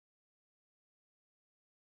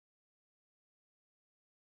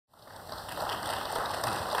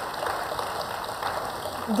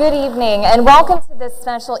Good evening and welcome to this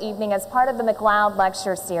special evening as part of the McLeod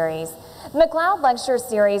Lecture Series. The McLeod Lecture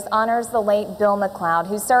Series honors the late Bill McLeod,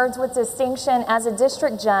 who served with distinction as a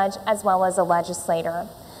district judge as well as a legislator.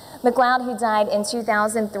 McLeod, who died in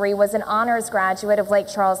 2003, was an honors graduate of Lake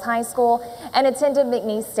Charles High School and attended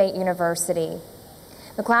McNeese State University.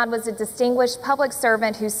 McLeod was a distinguished public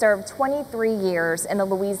servant who served 23 years in the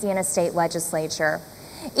Louisiana State Legislature.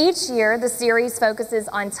 Each year, the series focuses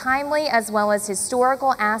on timely as well as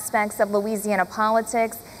historical aspects of Louisiana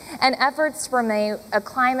politics and efforts to promote a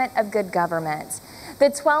climate of good government.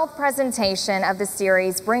 The 12th presentation of the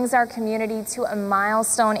series brings our community to a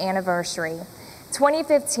milestone anniversary.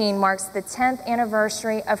 2015 marks the 10th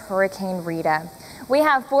anniversary of Hurricane Rita. We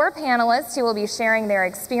have 4 panelists who will be sharing their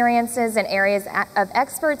experiences and areas of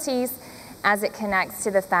expertise as it connects to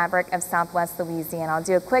the fabric of Southwest Louisiana. I'll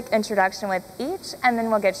do a quick introduction with each, and then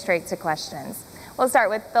we'll get straight to questions. We'll start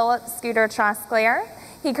with Philip Scooter Trosclair.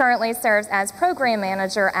 He currently serves as program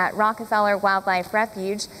manager at Rockefeller Wildlife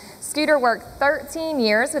Refuge. Scooter worked 13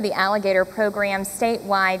 years with the alligator program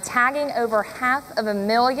statewide, tagging over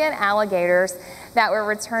 500,000 alligators that were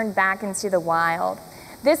returned back into the wild.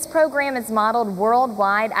 This program is modeled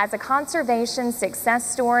worldwide as a conservation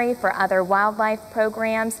success story for other wildlife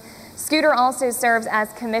programs. Scooter also serves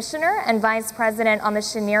as Commissioner and Vice President on the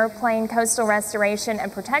Chenier Plain Coastal Restoration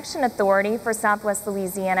and Protection Authority for Southwest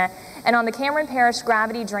Louisiana and on the Cameron Parish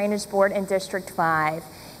Gravity Drainage Board in District 5.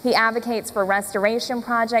 He advocates for restoration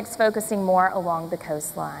projects focusing more along the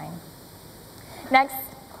coastline. Next,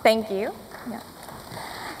 thank you. Yeah.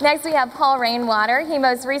 Next, we have Paul Rainwater. He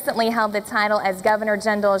most recently held the title as Governor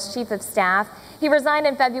Jindal's Chief of Staff. He resigned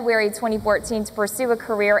in February 2014 to pursue a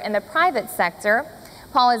career in the private sector.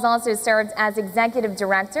 Paul has also served as Executive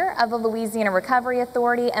Director of the Louisiana Recovery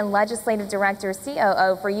Authority and Legislative Director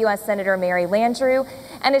COO for U.S. Senator Mary Landrieu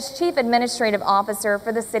and as Chief Administrative Officer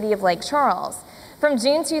for the City of Lake Charles. From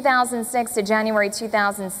June 2006 to January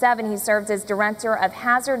 2007, he served as Director of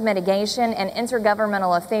Hazard Mitigation and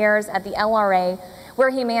Intergovernmental Affairs at the LRA, where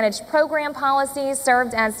he managed program policies,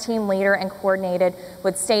 served as team leader, and coordinated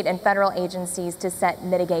with state and federal agencies to set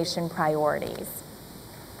mitigation priorities.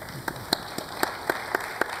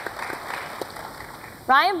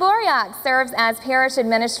 Ryan Boryak serves as Parish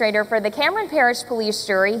Administrator for the Cameron Parish Police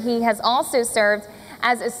Jury. He has also served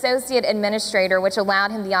as Associate Administrator, which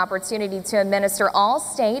allowed him the opportunity to administer all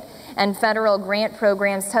state and federal grant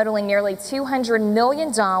programs totaling nearly $200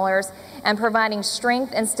 million and providing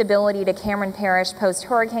strength and stability to Cameron Parish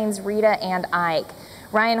post-Hurricanes Rita and Ike.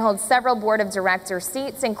 Ryan holds several Board of Director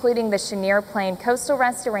seats, including the Chenier Plain Coastal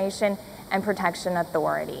Restoration and Protection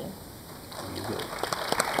Authority.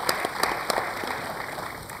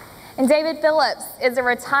 And David Phillips is a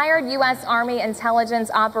retired U.S. Army Intelligence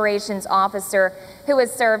Operations Officer who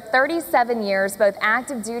has served 37 years, both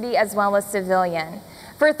active duty as well as civilian.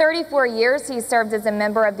 For 34 years, he served as a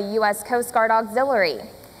member of the U.S. Coast Guard Auxiliary.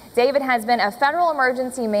 David has been a Federal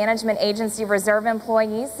Emergency Management Agency Reserve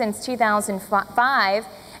employee since 2005,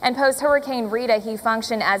 and post-Hurricane Rita, he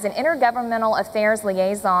functioned as an Intergovernmental Affairs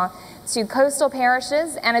Liaison to coastal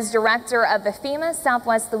parishes and as Director of the FEMA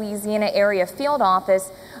Southwest Louisiana Area Field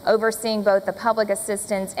Office, overseeing both the public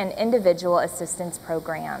assistance and individual assistance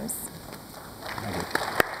programs.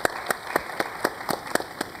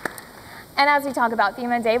 And as we talk about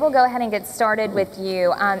FEMA, Dave, we'll go ahead and get started with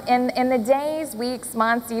you. In the days, weeks,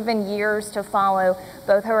 months, even years to follow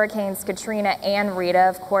both Hurricanes Katrina and Rita,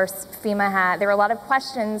 of course, there were a lot of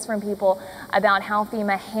questions from people about how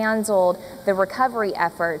FEMA handled the recovery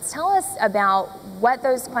efforts. Tell us about what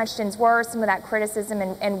those questions were, some of that criticism,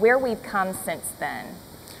 and where we've come since then.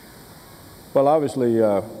 Well, obviously,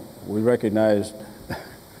 we recognized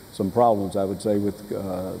some problems, I would say, with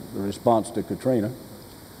the response to Katrina.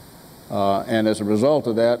 And as a result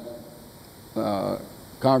of that,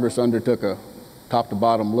 Congress undertook a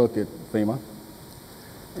top-to-bottom look at FEMA.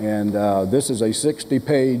 And this is a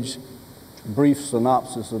 60-page brief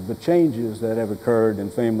synopsis of the changes that have occurred in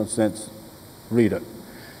FEMA since Rita.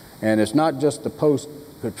 And it's not just the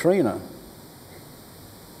post-Katrina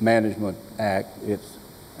Management Act.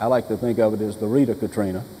 I like to think of it as the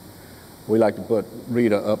Rita-Katrina. We like to put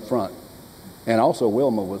Rita up front. And also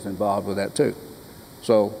Wilma was involved with that too.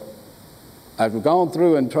 So I've gone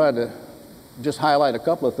through and tried to just highlight a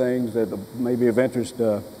couple of things that may be of interest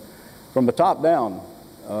from the top down.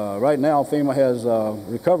 Right now, FEMA has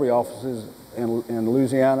recovery offices in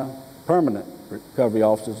Louisiana, permanent recovery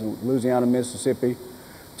offices in Louisiana, Mississippi,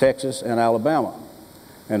 Texas, and Alabama.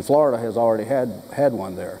 And Florida has already had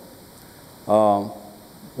one there.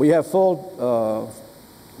 We have full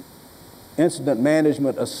incident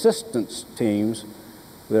management assistance teams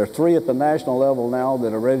There are 3 at the national level now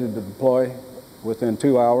that are ready to deploy within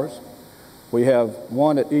 2 hours. We have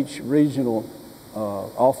 1 at each regional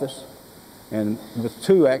office, and with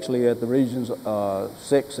 2 actually at the regions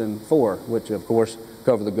 6 and 4, which of course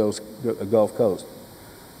cover the Gulf Coast.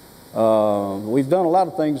 We've done a lot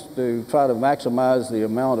of things to try to maximize the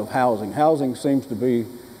amount of housing. Housing seems to be,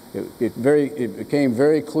 it became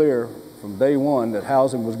very clear from day one that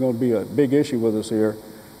housing was going to be a big issue with us here,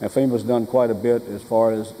 and FEMA's done quite a bit as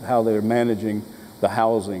far as how they're managing the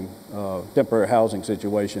housing, temporary housing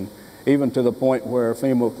situation, even to the point where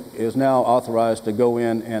FEMA is now authorized to go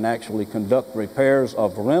in and actually conduct repairs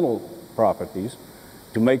of rental properties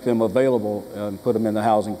to make them available and put them in the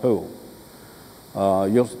housing pool.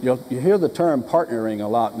 You hear the term partnering a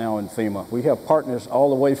lot now in FEMA. We have partners all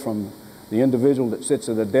the way from the individual that sits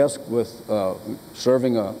at a desk with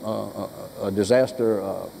serving a disaster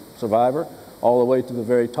survivor all the way to the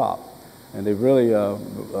very top. And they really,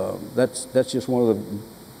 that's just one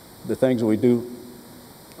of the things that we do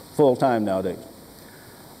full time nowadays.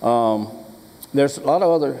 There's a lot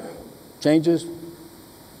of other changes.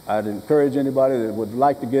 I'd encourage anybody that would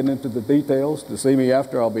like to get into the details to see me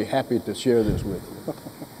after. I'll be happy to share this with you.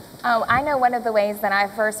 Oh, I know one of the ways that I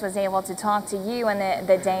first was able to talk to you in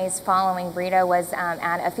the days following Rita was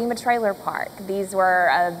at a FEMA trailer park. These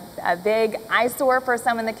were a big eyesore for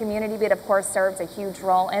some in the community, but of course serves a huge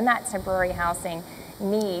role in that temporary housing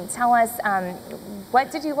need. Tell us,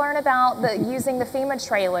 what did you learn about using the FEMA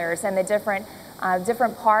trailers and the different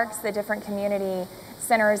parks, the different community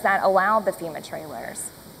centers that allowed the FEMA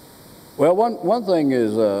trailers? Well, one thing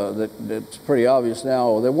is that's pretty obvious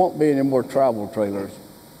now. There won't be any more travel trailers.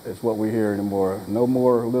 It's what we hear anymore. No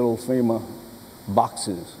more little FEMA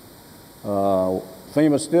boxes.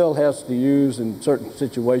 FEMA still has to use, in certain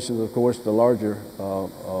situations, of course, the larger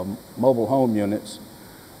mobile home units.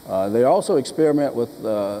 They also experiment with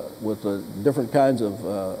different kinds of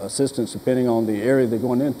assistance depending on the area they're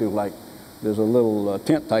going into. Like there's a little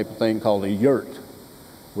tent type of thing called a yurt,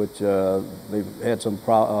 which they've had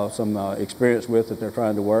some experience with that they're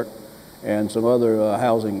trying to work, and some other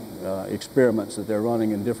housing experiments that they're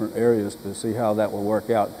running in different areas to see how that will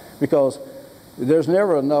work out. Because there's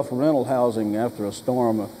never enough rental housing after a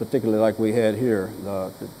storm, particularly like we had here,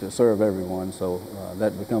 to serve everyone, so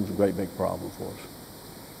that becomes a great big problem for us.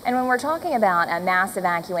 And when we're talking about mass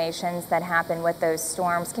evacuations that happen with those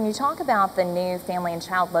storms, can you talk about the new family and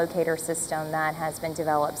child locator system that has been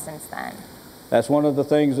developed since then? That's one of the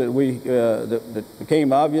things that that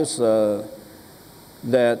became obvious,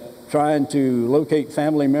 that trying to locate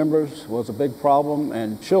family members was a big problem,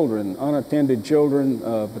 and children, unattended children,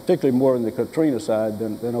 particularly more in the Katrina side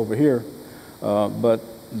than over here. But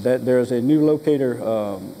that there's a new locator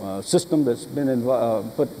system that's been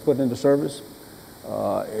put into service.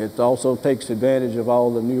 It also takes advantage of all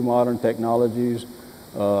the new modern technologies,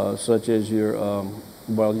 such as your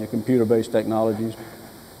computer-based technologies.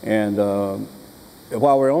 And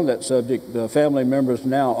while we're on that subject, the family members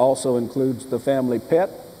now also includes the family pet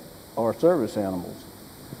or service animals.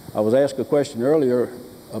 I was asked a question earlier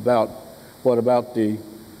about what about the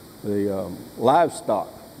livestock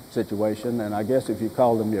situation, and I guess if you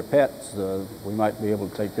call them your pets, we might be able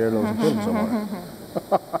to take care of those and put them somewhere.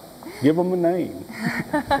 Give them a name.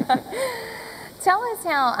 Tell us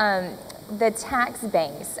how the tax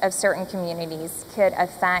base of certain communities could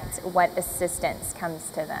affect what assistance comes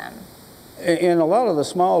to them. In a lot of the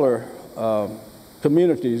smaller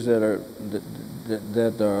communities that are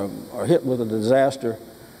hit with a disaster,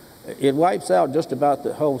 it wipes out just about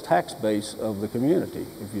the whole tax base of the community.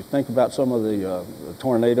 If you think about some of the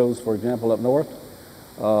tornadoes, for example, up north,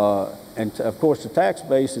 and of course the tax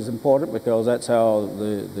base is important because that's how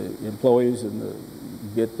the employees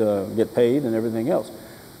get paid and everything else.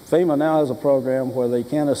 FEMA now has a program where they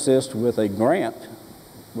can assist with a grant,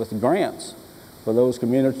 with grants for those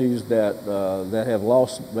communities that have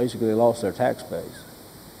basically lost their tax base.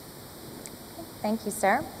 Thank you,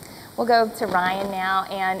 sir. We'll go to Ryan now,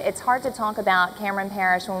 and it's hard to talk about Cameron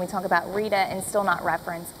Parish when we talk about Rita and still not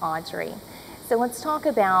reference Audrey. So let's talk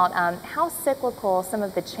about how cyclical some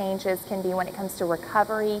of the changes can be when it comes to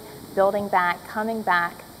recovery, building back, coming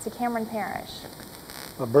back to Cameron Parish.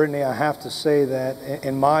 Well, Brittany, I have to say that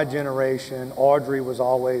in my generation, Audrey was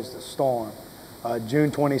always the storm. June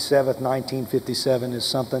 27th, 1957 is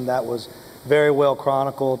something that was very well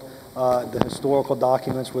chronicled. The historical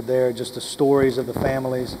documents were there, just the stories of the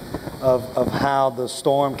families of how the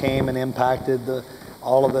storm came and impacted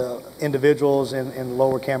all of the individuals in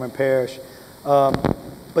Lower Cameron Parish.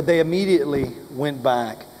 But they immediately went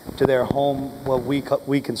back to their home, what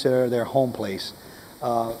we consider their home place,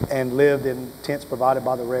 and lived in tents provided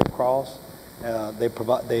by the Red Cross. They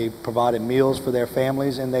provided meals for their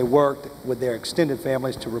families, and they worked with their extended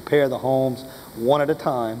families to repair the homes one at a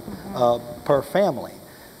time per family.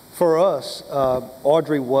 For us,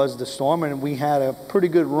 Audrey was the storm, and we had a pretty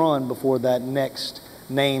good run before that next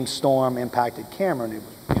named storm impacted Cameron. It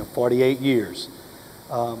was 48 years.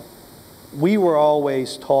 We were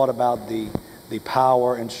always taught about the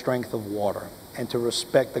power and strength of water and to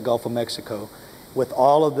respect the Gulf of Mexico. With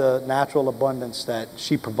all of the natural abundance that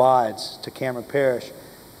she provides to Cameron Parish,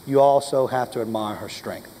 you also have to admire her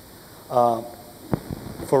strength.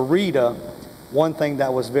 For Rita, one thing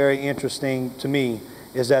that was very interesting to me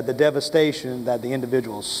is that the devastation that the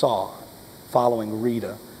individuals saw following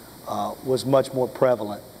Rita was much more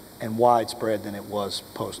prevalent and widespread than it was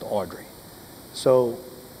post-Audrey. So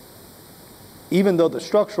even though the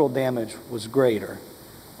structural damage was greater,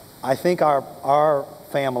 I think our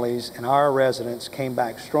families and our residents came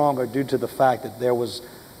back stronger due to the fact that there was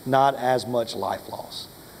not as much life loss.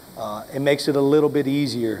 It makes it a little bit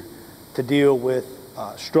easier to deal with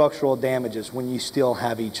structural damages when you still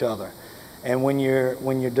have each other. And when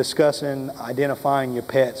you're discussing identifying your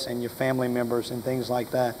pets and your family members and things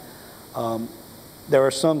like that, there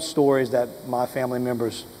are some stories that my family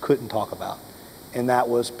members couldn't talk about, and that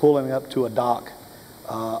was pulling up to a dock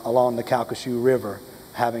along the Calcasieu River,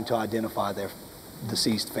 having to identify their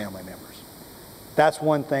deceased family members. That's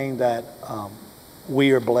one thing that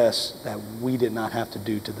we are blessed that we did not have to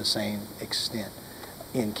do to the same extent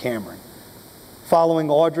in Cameron. Following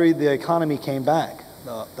Audrey, the economy came back.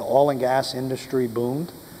 The oil and gas industry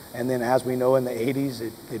boomed, and then as we know in the 80s,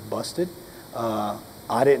 it busted.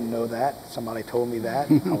 I didn't know that. Somebody told me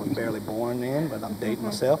that. I was barely born then, but I'm dating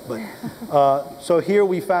myself. But so here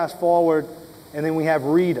we fast forward, and then we have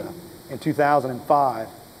Rita in 2005.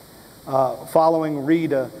 Following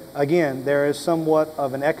Rita, again, there is somewhat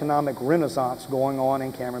of an economic renaissance going on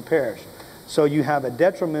in Cameron Parish. So you have a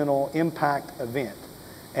detrimental impact event,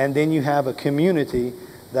 and then you have a community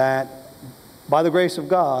that, by the grace of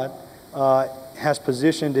God, has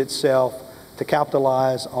positioned itself to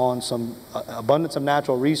capitalize on some abundance of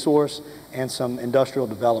natural resource and some industrial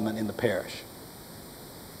development in the parish.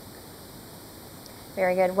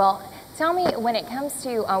 Very good. Well, tell me, when it comes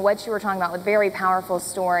to what you were talking about, with very powerful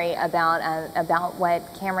story about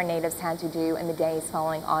what Cameron natives had to do in the days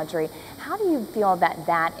following Audrey, how do you feel that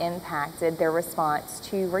impacted their response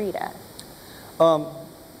to Rita?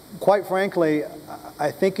 Quite frankly,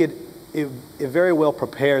 I think it very well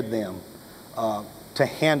prepared them to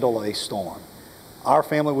handle a storm. Our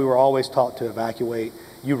family, we were always taught to evacuate.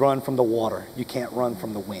 You run from the water. You can't run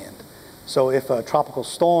from the wind. So if a tropical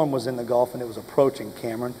storm was in the Gulf and it was approaching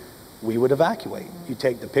Cameron, we would evacuate. You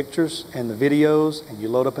take the pictures and the videos and you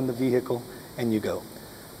load up in the vehicle and you go.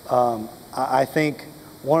 I think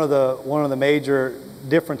one of the major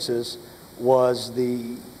differences was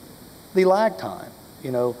the lag time.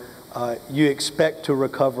 You expect to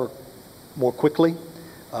recover more quickly.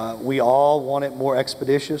 We all want it more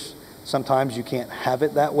expeditious. Sometimes you can't have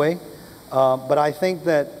it that way. But I think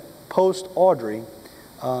that post-Audrey,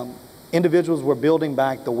 individuals were building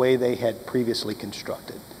back the way they had previously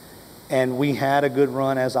constructed. And we had a good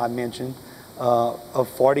run, as I mentioned, of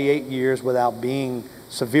 48 years without being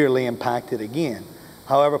severely impacted again.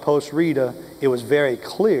 However, post-Rita, it was very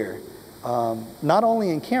clear, not only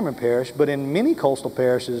in Cameron Parish, but in many coastal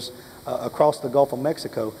parishes across the Gulf of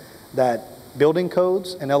Mexico, that building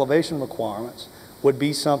codes and elevation requirements would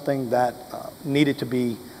be something that needed to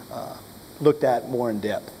be looked at more in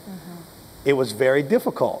depth. It was very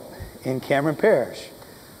difficult in Cameron Parish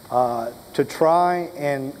to try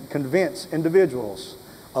and convince individuals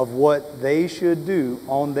of what they should do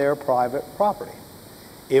on their private property.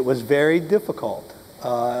 It was very difficult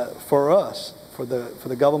for us, for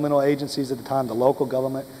the governmental agencies at the time, the local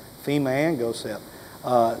government, FEMA and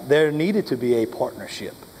GOSEP. There needed to be a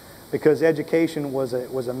partnership, because education was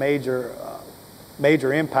a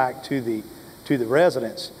major impact to the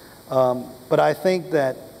residents. But I think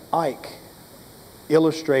that Ike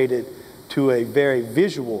illustrated to a very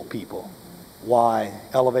visual people why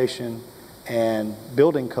elevation and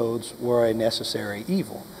building codes were a necessary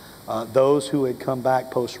evil. Those who had come back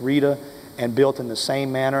post-Rita and built in the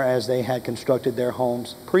same manner as they had constructed their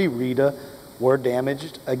homes pre-Rita were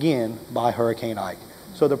damaged again by Hurricane Ike.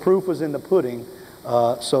 So the proof was in the pudding,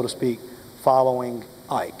 so to speak, following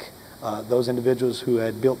Ike. Those individuals who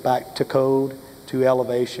had built back to code, to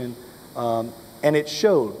elevation, and it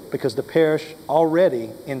showed, because the parish already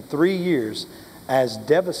in 3 years, as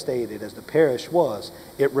devastated as the parish was,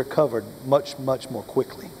 it recovered much, much more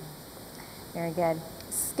quickly. Very good.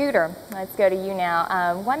 Scooter, let's go to you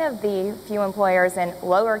now. One of the few employers in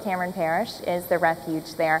Lower Cameron Parish is the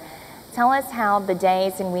refuge there. Tell us how the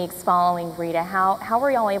days and weeks following Rita, how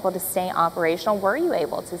were y'all able to stay operational? Were you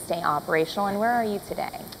able to stay operational, and where are you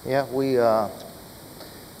today? Yeah, we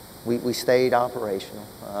stayed operational.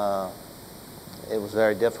 It was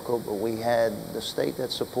very difficult, but we had the state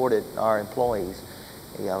that supported our employees.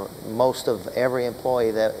 You know, most of every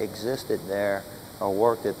employee that existed there or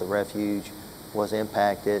worked at the refuge was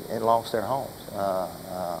impacted and lost their homes.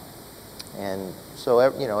 And so,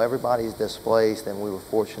 you know, everybody's displaced, and we were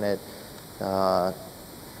fortunate to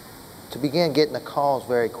begin getting the calls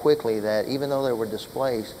very quickly that even though they were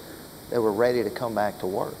displaced, they were ready to come back to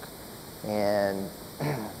work. And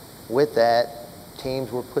with that,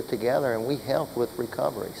 teams were put together, and we helped with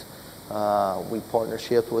recoveries. We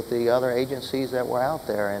partnershiped with the other agencies that were out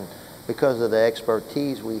there, and because of the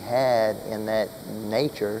expertise we had in that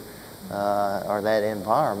nature or that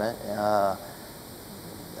environment,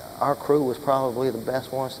 our crew was probably the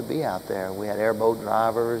best ones to be out there. We had airboat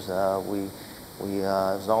drivers. It was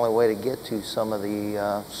the only way to get to some of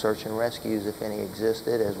the search and rescues, if any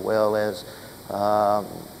existed, as well as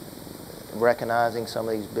recognizing some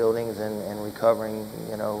of these buildings and recovering,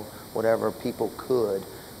 you know, whatever people could,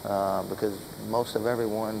 because most of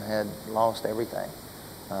everyone had lost everything.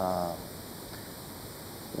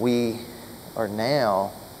 We are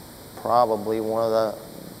now probably one of the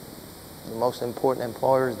most important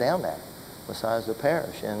employers down there, besides the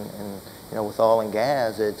parish. And you know, with oil and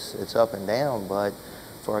gas, it's up and down, but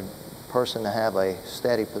for a person to have a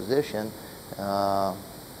steady position,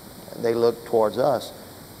 they look towards us.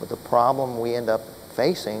 But the problem we end up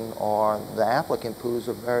facing are the applicant pools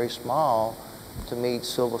are very small to meet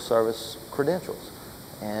civil service credentials.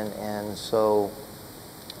 And so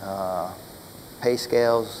pay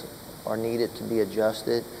scales are needed to be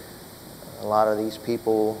adjusted. A lot of these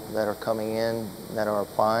people that are coming in, that are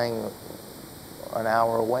applying, are an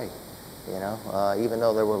hour away. You know, even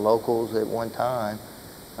though there were locals at one time,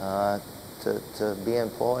 to be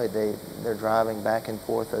employed, they're driving back and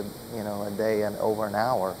forth a day and over an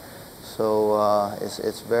hour. So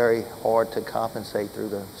it's very hard to compensate through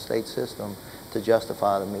the state system to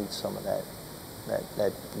justify to meet some of that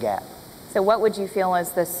gap. So what would you feel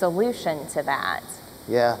is the solution to that?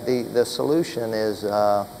 Yeah, the solution is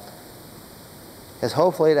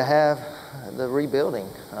hopefully to have the rebuilding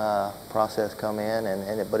process come in,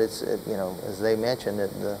 but it's you know, as they mentioned,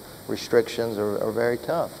 the restrictions are very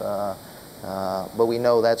tough. But we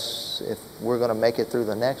know that's, if we're going to make it through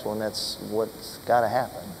the next one, that's what's got to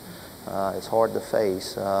happen. It's hard to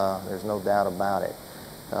face. There's no doubt about it.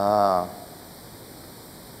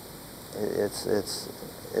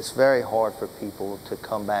 It's very hard for people to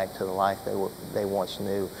come back to the life they once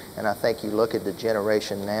knew. And I think you look at the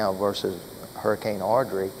generation now versus Hurricane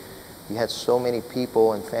Audrey, you had so many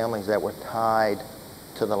people and families that were tied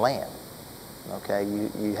to the land. Okay,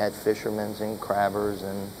 you had fishermen and crabbers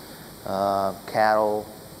and cattle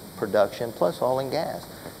production, plus oil and gas.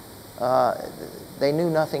 They knew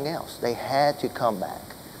nothing else. They had to come back.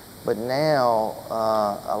 But now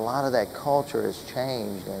a lot of that culture has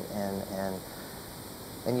changed,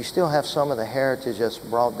 and you still have some of the heritage that's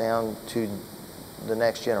brought down to the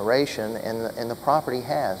next generation, and the property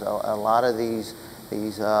has. A lot of these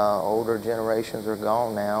older generations are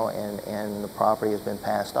gone now, and the property has been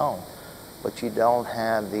passed on. But you don't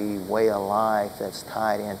have the way of life that's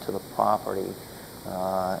tied into the property,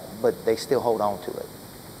 but they still hold on to it.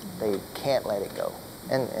 They can't let it go.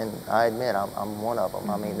 And I admit, I'm one of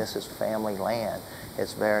them. I mean, this is family land.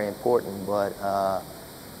 It's very important, but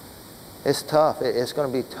it's tough. It's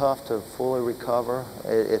going to be tough to fully recover.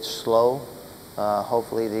 It's slow.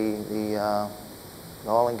 Hopefully the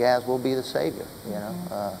oil and gas will be the savior, you know.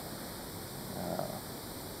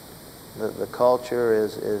 The culture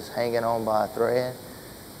is hanging on by a thread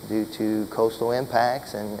due to coastal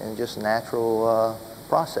impacts and just natural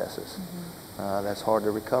processes. That's hard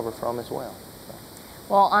to recover from as well.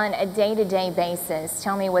 Well, on a day-to-day basis,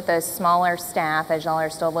 tell me, with a smaller staff, as y'all are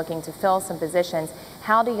still looking to fill some positions,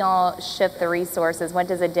 how do y'all shift the resources? What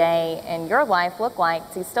does a day in your life look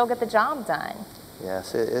like to still get the job done?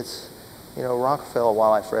 Yes, it's, you know, Rockefeller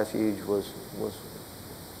Wildlife Refuge was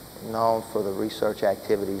known for the research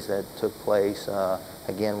activities that took place,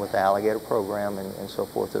 again, with the alligator program and so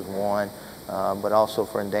forth is one, but also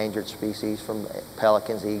for endangered species from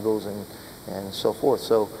pelicans, eagles, and so forth.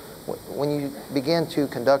 So when you begin to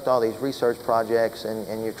conduct all these research projects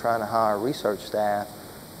and you're trying to hire research staff,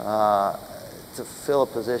 to fill a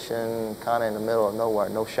position kind of in the middle of nowhere,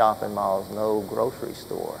 no shopping malls, no grocery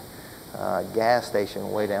store, gas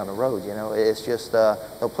station way down the road, you know, it's just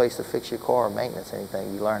no place to fix your car or maintenance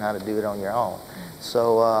anything. You learn how to do it on your own.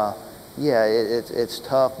 So yeah, it's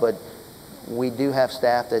tough, but We do have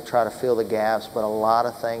staff that try to fill the gaps, but a lot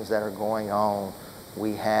of things that are going on,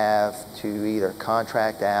 we have to either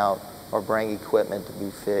contract out or bring equipment to be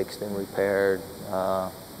fixed and repaired,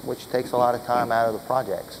 which takes a lot of time out of the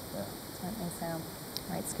projects. Yeah. Certainly so.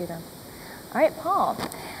 All right, Scooter. All right, Paul.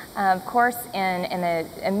 Of course, in the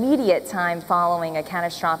immediate time following a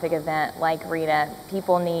catastrophic event like Rita,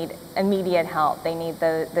 people need immediate help. They need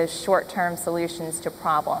those short-term solutions to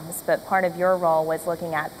problems. But part of your role was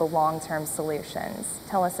looking at the long-term solutions.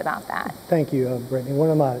 Tell us about that. Thank you, Brittany. One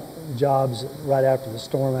of my jobs right after the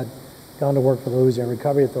storm, I'd gone to work for the Louisiana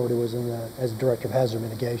Recovery Authority, was as Director of Hazard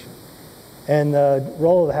Mitigation. And the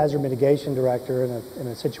role of the Hazard Mitigation Director in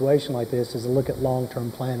a situation like this is to look at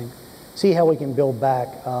long-term planning, see how we can build back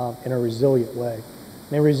in a resilient way.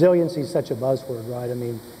 I mean, resiliency is such a buzzword, right? I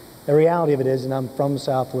mean, the reality of it is, and I'm from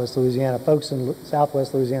Southwest Louisiana, folks in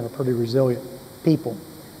Southwest Louisiana are pretty resilient people.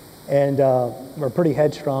 And we're pretty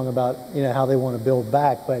headstrong about, how they want to build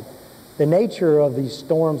back. But the nature of these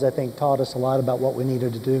storms, I think, taught us a lot about what we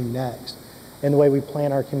needed to do next, and the way we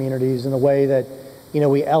plan our communities, and the way that,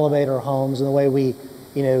 we elevate our homes, and the way we,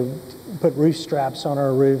 put roof straps on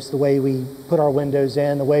our roofs, the way we put our windows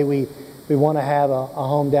in, the way we want to have a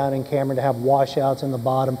home down in Cameron to have washouts in the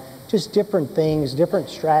bottom, just different things, different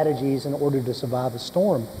strategies in order to survive a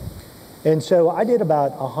storm. And so I did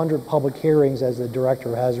about 100 public hearings as the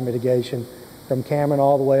Director of Hazard Mitigation, from Cameron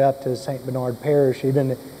all the way up to St. Bernard Parish.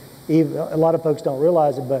 Even a lot of folks don't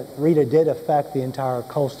realize it, but Rita did affect the entire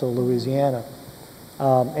coastal Louisiana.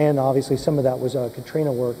 And obviously some of that was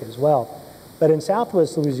Katrina work as well. But in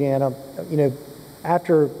Southwest Louisiana,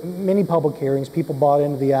 after many public hearings, people bought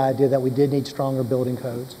into the idea that we did need stronger building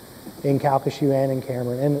codes in Calcasieu and in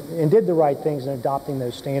Cameron, and did the right things in adopting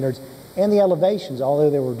those standards and the elevations,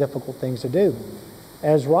 although there were difficult things to do.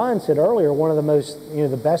 As Ryan said earlier, one of the most,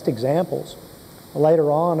 the best examples.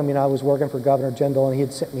 Later on, I was working for Governor Jindal, and he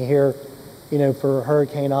had sent me here, for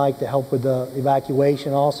Hurricane Ike to help with the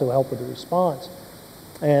evacuation, also help with the response.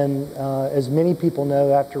 And as many people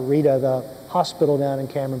know, after Rita, the hospital down in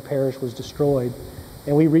Cameron Parish was destroyed,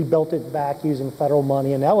 and we rebuilt it back using federal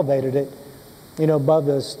money and elevated it, above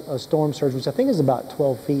the storm surge, which I think is about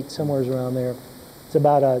 12 feet, somewhere around there. It's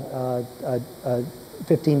about a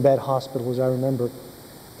 15-bed hospital, as I remember.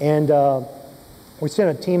 And we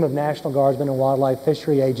sent a team of National Guardsmen and wildlife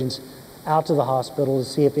fishery agents out to the hospital to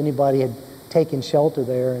see if anybody had taken shelter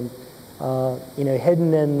there. And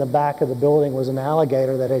hidden in the back of the building was an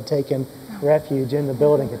alligator that had taken refuge in the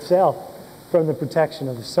building itself from the protection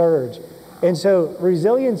of the surge. And so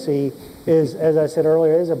resiliency is, as I said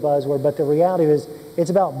earlier, is a buzzword, but the reality is it's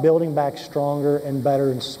about building back stronger and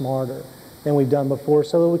better and smarter than we've done before,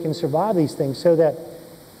 so that we can survive these things, so that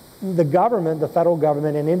the government, the federal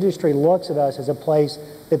government and industry, looks at us as a place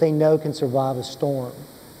that they know can survive a storm.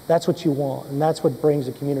 That's what you want, and that's what brings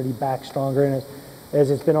the community back stronger. And as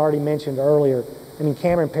it's been already mentioned earlier,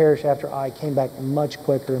 Cameron Parish after Ike came back much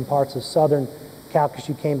quicker, and parts of southern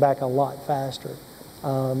Calcasieu came back a lot faster.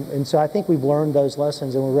 And so I think we've learned those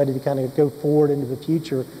lessons, and we're ready to kind of go forward into the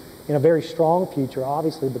future, in a very strong future,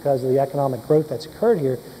 obviously because of the economic growth that's occurred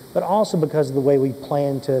here, but also because of the way we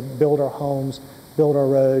plan to build our homes, build our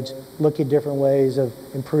roads, look at different ways of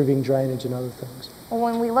improving drainage and other things. Well,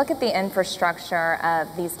 when we look at the infrastructure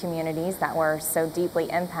of these communities that were so deeply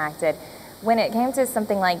impacted, when it came to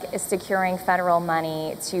something like securing federal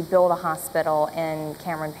money to build a hospital in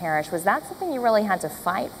Cameron Parish, was that something you really had to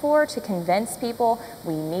fight for, to convince people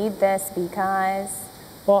we need this because?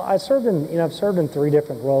 Well, I've served in 3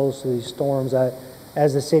 different roles through these storms.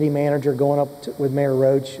 As the city manager, going up with Mayor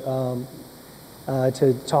Roach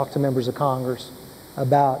to talk to members of Congress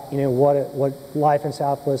about what life in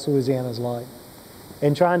Southwest Louisiana is like,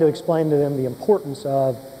 and trying to explain to them the importance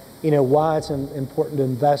of why it's important to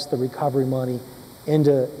invest the recovery money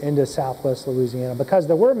into Southwest Louisiana, because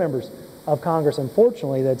there were members of Congress,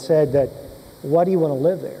 unfortunately, that said that, why do you want to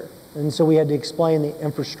live there? And so we had to explain the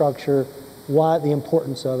infrastructure, why the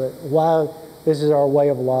importance of it, why this is our way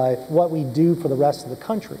of life, what we do for the rest of the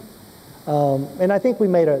country. And I think we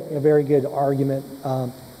made a very good argument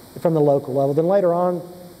from the local level. Then later on,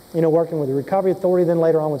 working with the Recovery Authority, then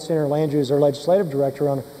later on with Senator Landrieu as our legislative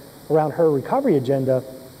director around her recovery agenda,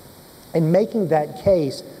 and making that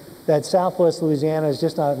case that Southwest Louisiana is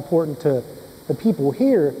just not important to the people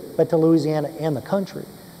here, but to Louisiana and the country.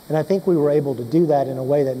 And I think we were able to do that in a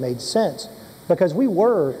way that made sense, because we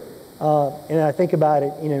were, and I think about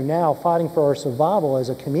it, now fighting for our survival as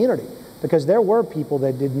a community, because there were people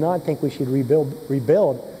that did not think we should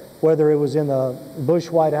rebuild, whether it was in the Bush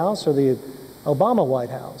White House or the Obama White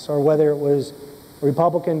House, or whether it was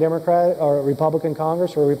Republican Democrat or Republican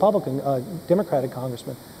Congress or Republican Democratic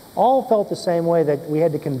congressman. all felt the same way, that we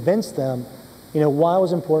had to convince them, why it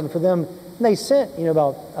was important for them. And they sent,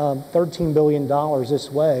 about $13 billion this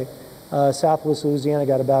way. Southwest Louisiana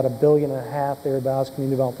got about $1.5 billion thereabouts,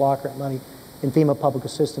 community development block grant money. In FEMA public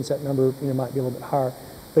assistance, that number might be a little bit higher.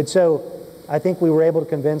 But so I think we were able to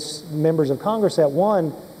convince members of Congress that,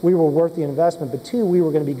 one, we were worth the investment, but two, we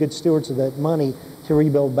were going to be good stewards of that money to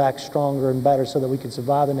rebuild back stronger and better so that we could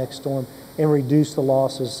survive the next storm and reduce the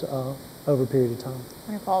losses over a period of time.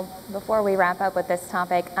 Wonderful. Before we wrap up with this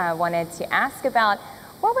topic, I wanted to ask about,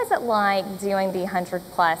 what was it like doing the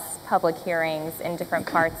 100+ public hearings in different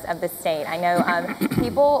parts of the state? I know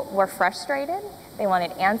people were frustrated. They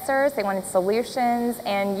wanted answers, they wanted solutions,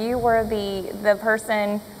 and you were the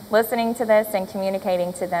person listening to this and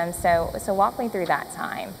communicating to them. So walk me through that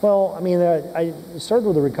time. Well, I served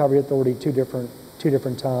with the Recovery Authority two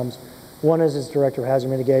different times. One as Director of Hazard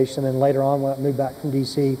Mitigation, and later on when I moved back from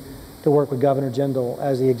D.C. to work with Governor Jindal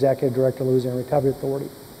as the Executive Director of Louisiana Recovery Authority.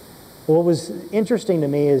 What was interesting to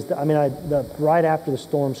me is, right after the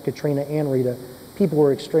storms, Katrina and Rita, people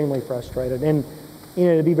were extremely frustrated. And,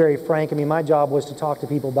 to be very frank, my job was to talk to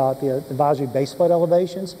people about the advisory base flood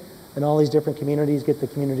elevations in all these different communities, get the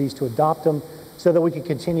communities to adopt them so that we could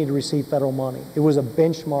continue to receive federal money. It was a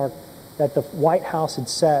benchmark that the White House had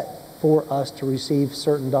set for us to receive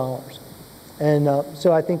certain dollars. And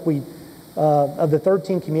so I think of the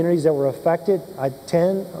 13 communities that were affected,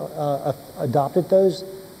 10 adopted those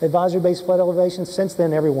advisory-based flood elevations. Since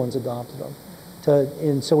then, everyone's adopted them.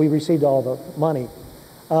 And so we received all the money.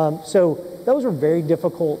 So those were very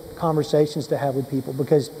difficult conversations to have with people,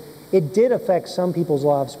 because it did affect some people's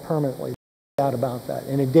lives permanently. No doubt about that.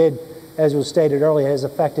 And it did, as was stated earlier, has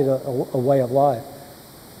affected a way of life.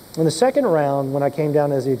 In the second round, when I came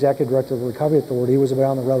down as the Executive Director of the Recovery Authority, it was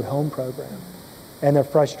around the Road Home program and the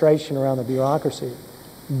frustration around the bureaucracy.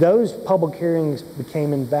 Those public hearings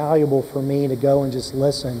became invaluable for me to go and just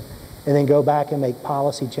listen and then go back and make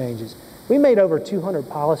policy changes. We made over 200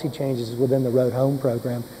 policy changes within the Road Home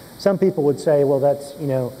program. Some people would say, well,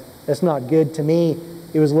 that's not good. To me,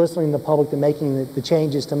 it was listening to the public, to making the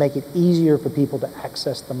changes to make it easier for people to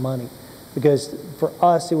access the money. Because for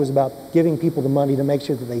us, it was about giving people the money to make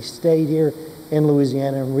sure that they stayed here in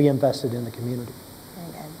Louisiana and reinvested in the community.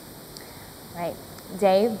 Very good. Right.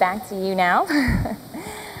 Dave, back to you now.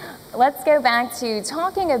 Let's go back to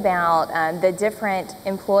talking about the different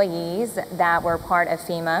employees that were part of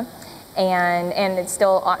FEMA, and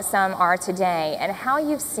still some are today, and how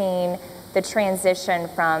you've seen the transition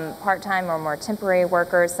from part-time or more temporary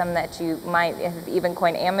workers, some that you might have even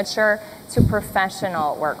coined amateur, to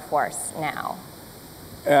professional workforce now.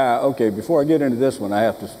 Okay, before I get into this one, I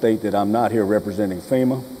have to state that I'm not here representing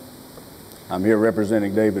FEMA. I'm here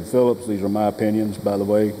representing David Phillips. These are my opinions, by the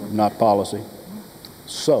way, not policy.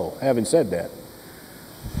 So, having said that,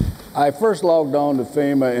 I first logged on to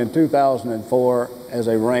FEMA in 2004 as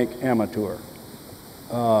a rank amateur.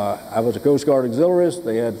 I was a Coast Guard auxiliarist.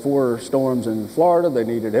 They had 4 storms in Florida. They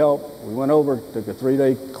needed help. We went over, took a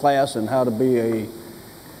 3-day class on how to be a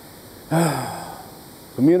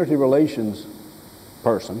community relations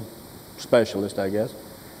person, specialist, I guess.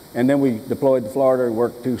 And then we deployed to Florida and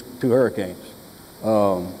worked two hurricanes.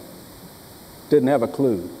 Didn't have a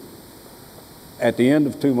clue. At the end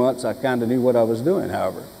of 2 months, I kind of knew what I was doing,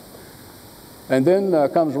 however. And then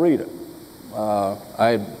comes Rita. I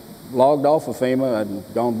had logged off of FEMA.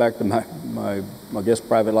 I'd gone back to my I guess,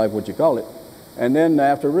 private life, what you call it. And then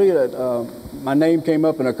after Rita, my name came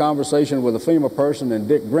up in a conversation with a FEMA person and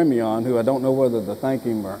Dick Grimion, who I don't know whether to thank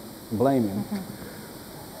him or blame him.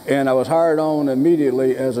 And I was hired on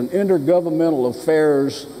immediately as an intergovernmental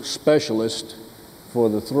affairs specialist for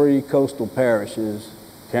the 3 coastal parishes,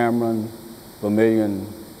 Cameron, Vermilion,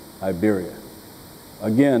 Iberia.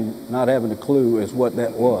 Again, not having a clue as what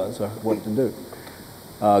that was or what to do.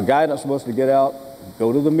 Guidance was to get out,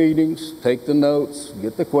 go to the meetings, take the notes,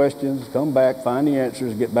 get the questions, come back, find the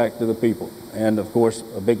answers, get back to the people. And of course,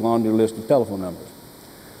 a big laundry list of telephone numbers.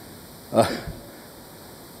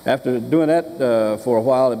 After doing that for a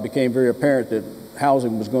while, it became very apparent that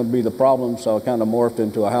housing was going to be the problem, so I kind of morphed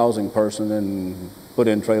into a housing person and put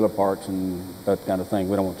in trailer parks and that kind of thing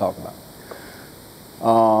we don't want to talk about.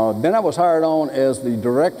 Then I was hired on as the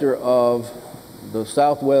director of the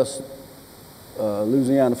Southwest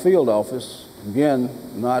Louisiana field office. Again,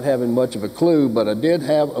 not having much of a clue, but I did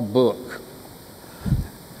have a book.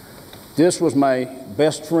 This was my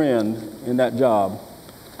best friend in that job,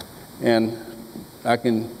 and I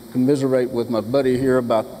can commiserate with my buddy here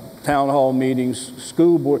about town hall meetings,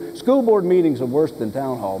 school board meetings are worse than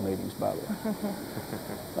town hall meetings, by the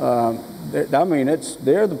way. I mean, that's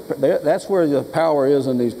where the power is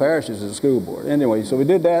in these parishes, is the school board. Anyway, so we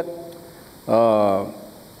did that,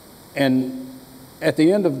 and at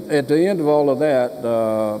the end of all of that,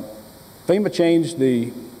 FEMA changed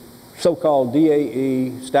the so-called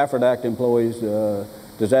DAE, Stafford Act employees,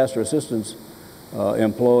 disaster assistance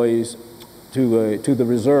employees, to the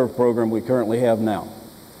reserve program we currently have now.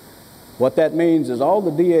 What that means is all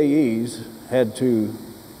the DAEs had to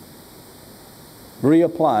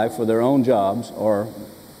reapply for their own jobs or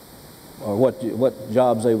what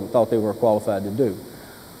jobs they thought they were qualified to do.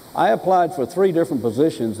 I applied for 3 different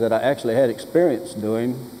positions that I actually had experience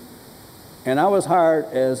doing, and I was hired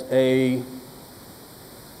as a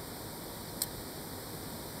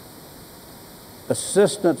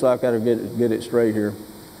assistant, so I've got to get it straight here,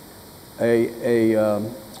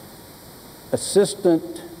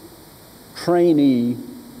 assistant trainee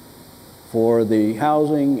for the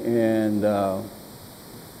housing and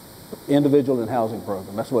individual and housing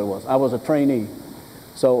program. That's what it was. I was a trainee.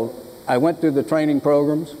 So I went through the training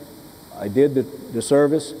programs. I did the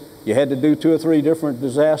service. You had to do 2 or 3 different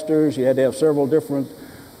disasters. You had to have several different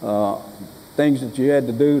things that you had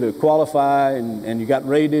to do to qualify, and you got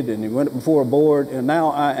rated, and you went before a board, and now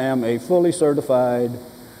I am a fully certified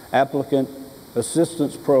applicant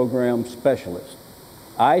assistance program specialist.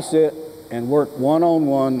 I sit and work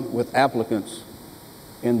one-on-one with applicants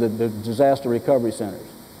in the disaster recovery centers,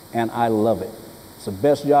 and I love it. It's the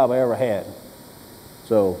best job I ever had.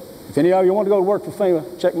 So if any of you want to go to work for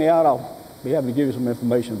FEMA, check me out. I'll be happy to give you some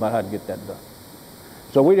information about how to get that done.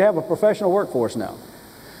 So we have a professional workforce now.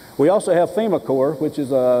 We also have FEMA Corps, which is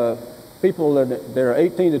people that are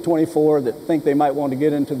 18 to 24 that think they might want to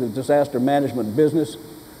get into the disaster management business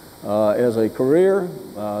as a career.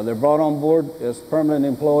 They're brought on board as permanent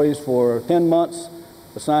employees for 10 months,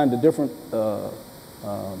 assigned to different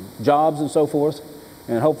jobs and so forth,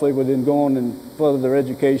 and hopefully would then go on and further their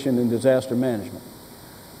education in disaster management.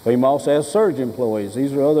 FEMA also has surge employees.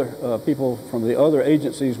 These are other people from the other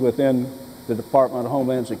agencies within the Department of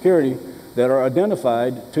Homeland Security that are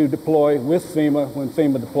identified to deploy with FEMA when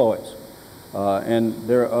FEMA deploys. And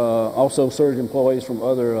there are also surge employees from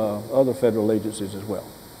other federal agencies as well.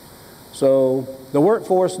 So the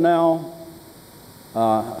workforce now,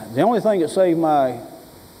 the only thing that saved myself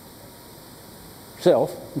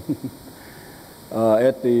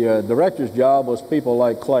at the director's job was people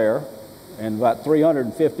like Claire and about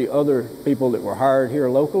 350 other people that were hired here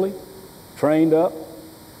locally, trained up,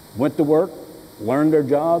 went to work, learned their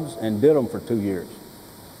jobs, and did them for 2 years.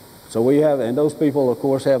 So we have, and those people, of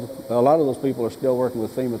course, a lot of those people are still working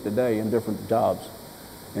with FEMA today in different jobs,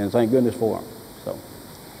 and thank goodness for them. So,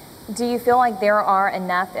 do you feel like there are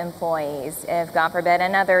enough employees if, God forbid,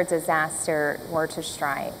 another disaster were to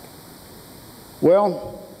strike?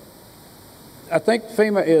 Well, I think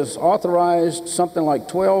FEMA is authorized something like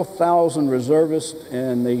 12,000 reservists,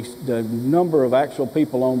 and the number of actual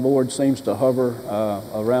people on board seems to hover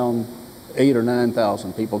around 8,000 or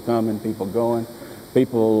 9,000 people coming, people going,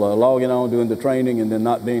 people logging on, doing the training, and then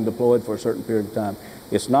not being deployed for a certain period of time.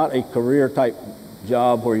 It's not a career type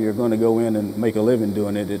job where you're going to go in and make a living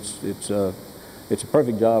doing it. It's a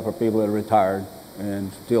perfect job for people that are retired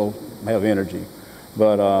and still have energy.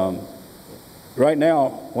 But right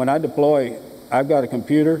now, when I deploy, I've got a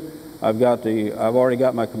computer. I've already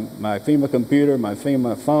got my FEMA computer, my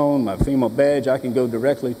FEMA phone, my FEMA badge. I can go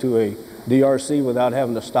directly to a DRC without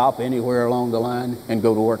having to stop anywhere along the line and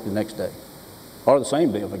go to work the next day, or the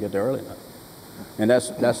same day if I get there early enough. And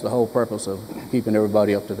that's the whole purpose of keeping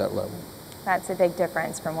everybody up to that level. That's a big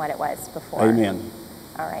difference from what it was before. Amen.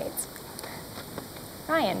 All right.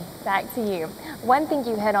 Ryan, back to you. One thing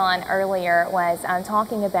you hit on earlier was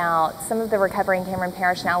talking about some of the recovery in Cameron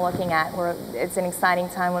Parish now looking at where it's an exciting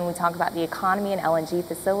time when we talk about the economy and LNG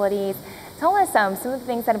facilities. Tell us some of the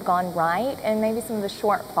things that have gone right and maybe some of the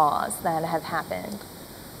shortfalls that have happened.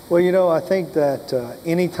 Well, you know, I think that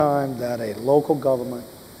any time that a local government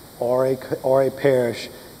or a parish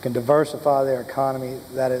can diversify their economy,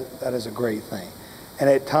 that is a great thing. And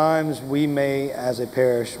at times we may, as a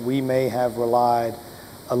parish, we may have relied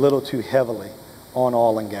a little too heavily on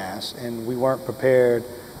oil and gas, and we weren't prepared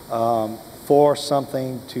for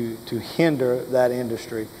something to hinder that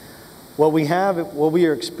industry. What we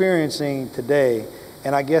are experiencing today,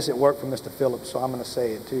 and I guess it worked for Mr. Phillips, so I'm going to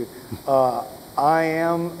say it too. I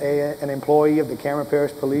am an employee of the Cameron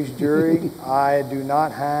Parish Police Jury. I do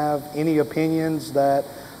not have any opinions that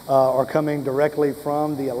are coming directly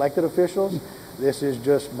from the elected officials. This is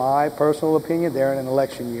just my personal opinion. They're in an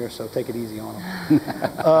election year, so take it easy on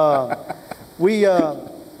them.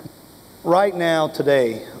 Right now,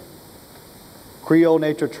 today, Creole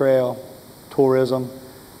Nature Trail, tourism,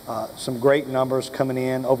 some great numbers coming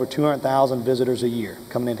in, over 200,000 visitors a year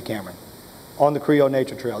coming into Cameron on the Creole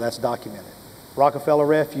Nature Trail. That's documented. Rockefeller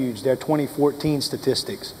Refuge, their 2014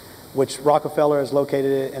 statistics, which Rockefeller is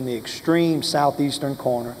located in the extreme southeastern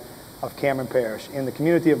corner of Cameron Parish, in the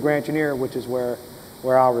community of Grand Chenier, which is where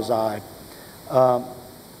I reside.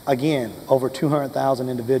 Again, over 200,000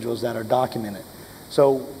 individuals that are documented.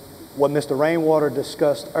 So what Mr. Rainwater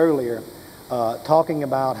discussed earlier, talking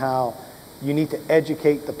about how you need to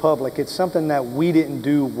educate the public, it's something that we didn't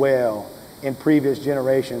do well in previous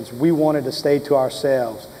generations. We wanted to stay to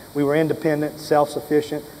ourselves. We were independent,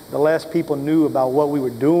 self-sufficient. The less people knew about what we were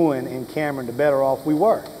doing in Cameron, the better off we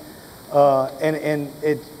were.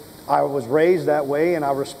 I was raised that way, and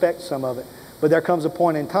I respect some of it. But there comes a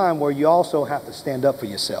point in time where you also have to stand up for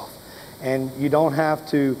yourself. And you don't have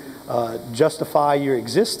to justify your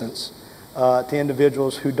existence to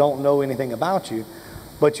individuals who don't know anything about you,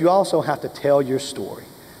 but you also have to tell your story.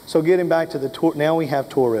 So getting back to the tour, now we have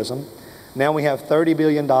tourism. Now we have $30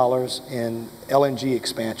 billion in LNG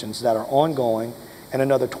expansions that are ongoing, and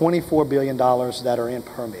another $24 billion that are in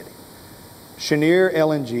permitting. Chenier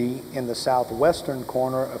LNG in the southwestern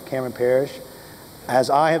corner of Cameron Parish, as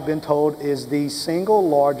I have been told, is the single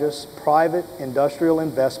largest private industrial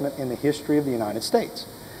investment in the history of the United States.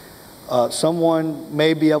 Someone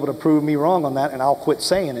may be able to prove me wrong on that, and I'll quit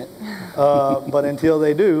saying it. But until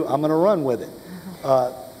they do, I'm going to run with it.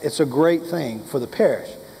 It's a great thing for the parish.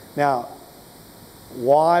 Now,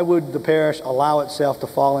 why would the parish allow itself to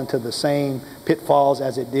fall into the same pitfalls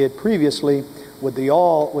as it did previously with the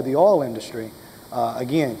oil industry?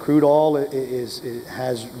 Again, crude oil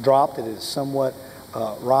has dropped. It is somewhat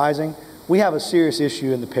rising. We have a serious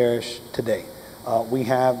issue in the parish today. We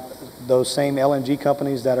have those same LNG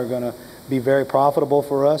companies that are going to be very profitable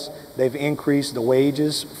for us. They've increased the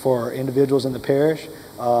wages for individuals in the parish.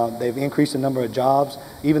 They've increased the number of jobs,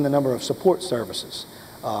 even the number of support services.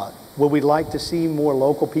 Would we like to see more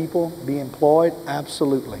local people be employed?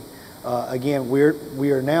 Absolutely. Again,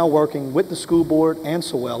 we are now working with the school board and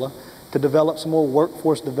SOELA to develop some more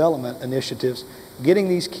workforce development initiatives, getting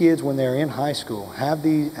these kids when they're in high school,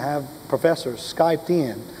 have professors Skyped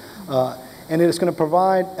in, and it's going to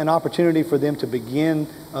provide an opportunity for them to begin,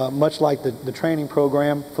 much like the training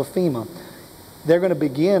program for FEMA. They're going to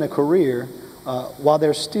begin a career while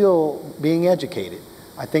they're still being educated.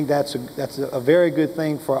 I think that's a very good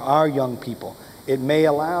thing for our young people. It may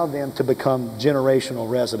allow them to become generational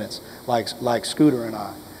residents like Scooter and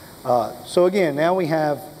I. So again, now we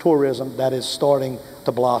have tourism that is starting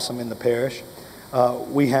to blossom in the parish.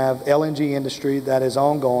 We have LNG industry that is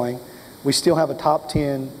ongoing. We still have a top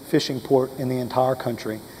 10 fishing port in the entire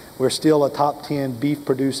country. We're still a top 10 beef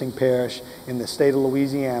producing parish in the state of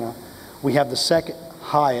Louisiana. We have the second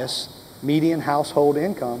highest median household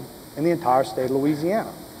income in the entire state of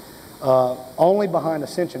Louisiana, only behind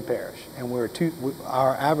Ascension Parish, and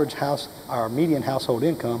our median household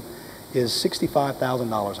income is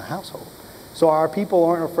 $65,000 a household. So our people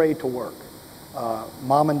aren't afraid to work.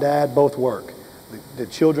 Mom and dad both work. The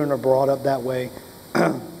children are brought up that way,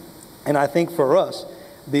 and I think for us,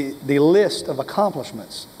 the list of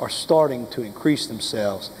accomplishments are starting to increase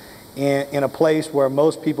themselves in a place where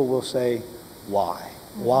most people will say, why?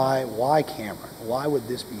 Why Cameron? Why would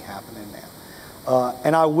this be happening now?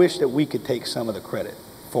 And I wish that we could take some of the credit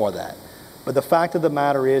for that. But the fact of the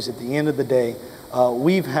matter is, at the end of the day,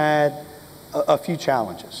 we've had a few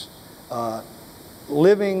challenges.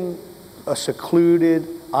 Living a secluded,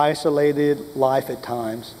 isolated life at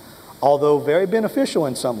times, although very beneficial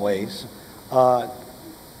in some ways,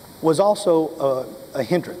 was also a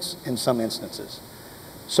hindrance in some instances.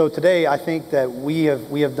 So today, I think that we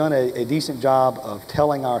have done a decent job of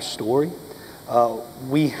telling our story.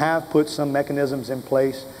 We have put some mechanisms in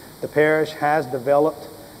place. The parish has developed,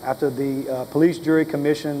 after the police jury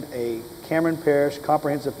commissioned a Cameron Parish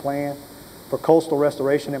Comprehensive Plan for Coastal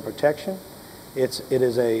Restoration and Protection. It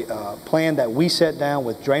is a plan that we set down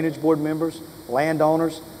with drainage board members,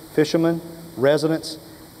 landowners, fishermen, residents,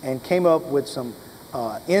 and came up with some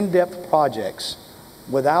in-depth projects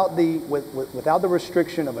without the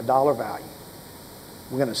restriction of a dollar value.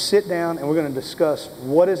 We're going to sit down and we're going to discuss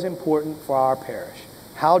what is important for our parish.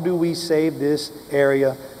 How do we save this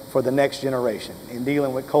area for the next generation in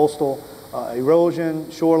dealing with coastal erosion,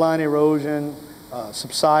 shoreline erosion,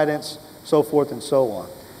 subsidence, so forth and so on.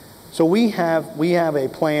 So we have a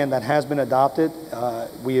plan that has been adopted.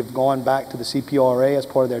 We have gone back to the CPRA as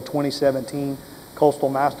part of their 2017 Coastal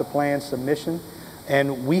Master Plan submission,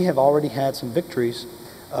 and we have already had some victories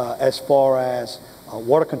as far as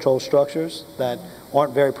water control structures that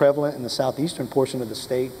aren't very prevalent in the southeastern portion of the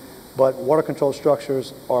state, but water control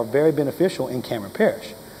structures are very beneficial in Cameron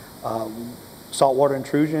Parish. Saltwater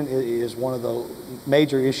intrusion is one of the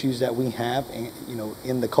major issues that we have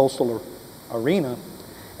in the coastal arena.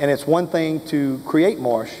 And it's one thing to create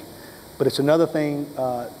marsh, but it's another thing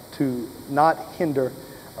to not hinder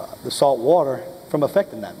the salt water from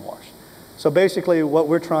affecting that marsh. So basically what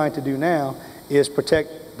we're trying to do now is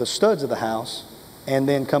protect the studs of the house and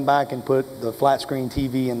then come back and put the flat screen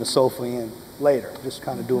TV and the sofa in later, just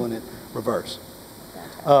kind of doing it reverse.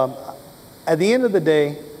 At the end of the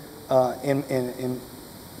day, in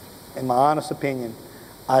my honest opinion,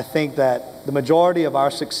 I think that the majority of our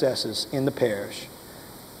successes in the parish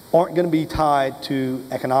aren't going to be tied to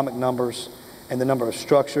economic numbers and the number of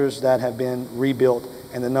structures that have been rebuilt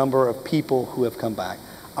and the number of people who have come back.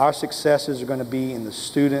 Our successes are going to be in the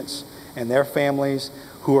students and their families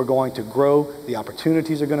who are going to grow, the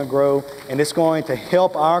opportunities are going to grow, and it's going to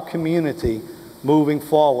help our community moving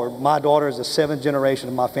forward. My daughter is the 7th generation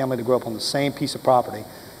of my family to grow up on the same piece of property.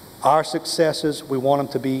 Our successes, we want them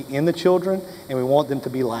to be in the children, and we want them to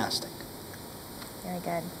be lasting. Very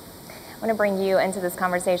good. I want to bring you into this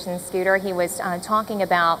conversation, Scooter. He was talking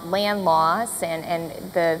about land loss and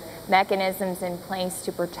the mechanisms in place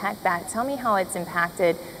to protect that. Tell me how it's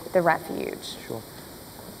impacted the refuge. Sure.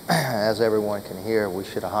 As everyone can hear, we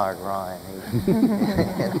should have hired Ryan.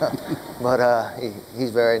 But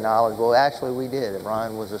he's very knowledgeable. Actually, we did.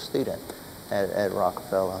 Ryan was a student at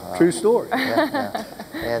Rockefeller. True story. Yeah.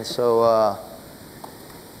 And so,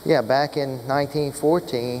 yeah, back in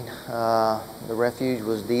 1914, the refuge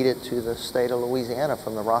was deeded to the state of Louisiana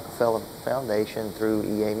from the Rockefeller Foundation through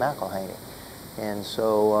E.A. McElhaney. And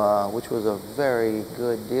so, which was a very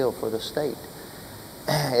good deal for the state.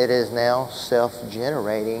 It is now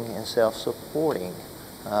self-generating and self-supporting.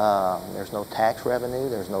 There's no tax revenue,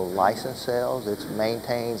 there's no license sales. It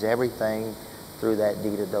maintains everything through that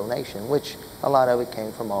deed of donation, which a lot of it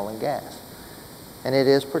came from oil and gas. And it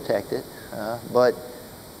is protected, but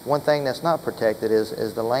one thing that's not protected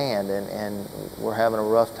is the land, and we're having a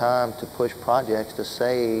rough time to push projects to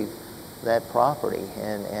save that property.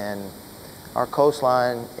 And our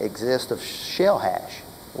coastline exists of shell hash,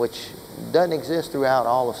 which doesn't exist throughout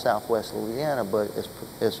all of southwest Louisiana, but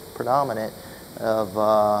is predominant of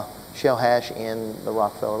shell hash in the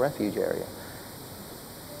Rockefeller Refuge area.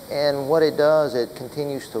 And what it does, it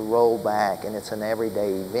continues to roll back, and it's an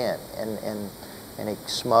everyday event, and it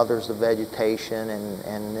smothers the vegetation,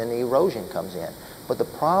 and then the erosion comes in. But the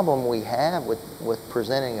problem we have with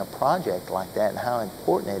presenting a project like that and how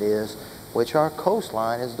important it is, which our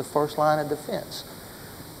coastline is the first line of defense.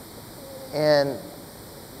 And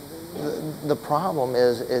the problem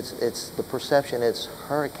is it's the perception it's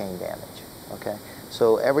hurricane damage, okay?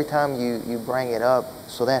 So every time you bring it up,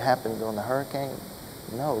 so that happens on the hurricane,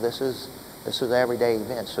 no, this is everyday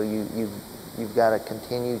event. So you've got to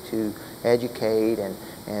continue to educate,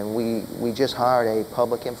 and we just hired a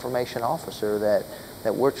public information officer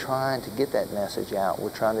that we're trying to get that message out.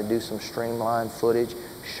 We're trying to do some streamlined footage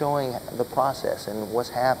showing the process and what's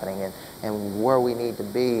happening and where we need to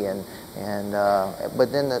be,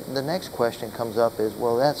 but then the next question comes up is,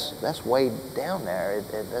 well, that's way down there.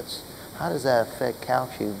 That's how does that affect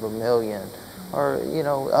Calcute, Vermilion, or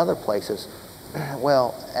other places?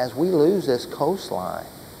 Well, as we lose this coastline,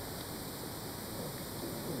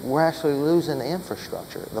 we're actually losing the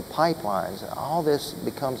infrastructure, the pipelines. All this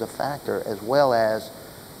becomes a factor, as well as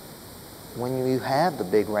when you have the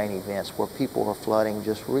big rain events where people are flooding.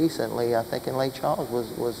 Just recently, I think in Lake Charles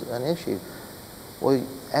was an issue. Well,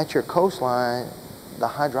 at your coastline, the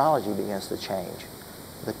hydrology begins to change.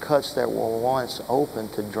 The cuts that were once open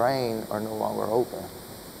to drain are no longer open,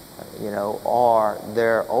 or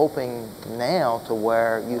they're open now to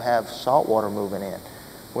where you have salt water moving in.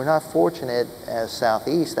 We're not fortunate as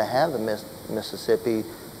Southeast to have the Mississippi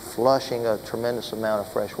flushing a tremendous amount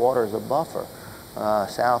of fresh water as a buffer.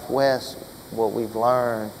 Southwest, what we've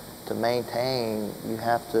learned to maintain, you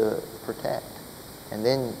have to protect, and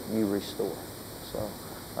then you restore.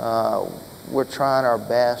 So we're trying our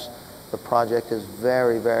best. The project is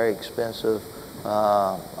very, very expensive.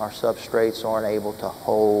 Our substrates aren't able to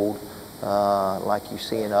hold like you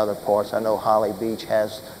see in other parts. I know Holly Beach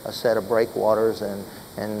has a set of breakwaters, and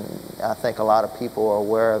I think a lot of people are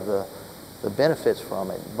aware of the benefits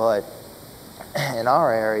from it. But in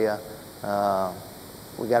our area,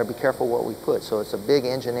 we got to be careful what we put. So it's a big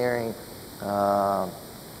engineering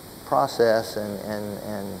process,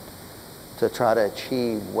 and to try to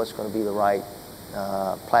achieve what's going to be the right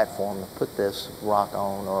platform to put this rock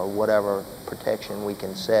on, or whatever protection we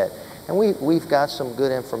can set. And we've got some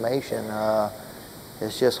good information.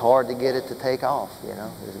 it's just hard to get it to take off, you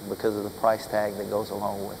know, because of the price tag that goes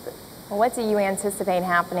along with it. Well, what do you anticipate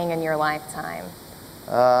happening in your lifetime?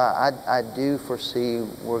 I do foresee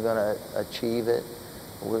we're going to achieve it.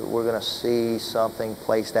 We're going to see something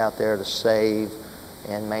placed out there to save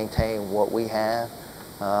and maintain what we have.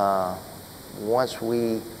 Once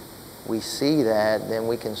we see that, then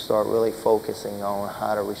we can start really focusing on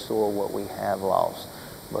how to restore what we have lost.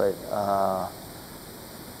 But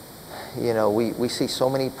you know, we see so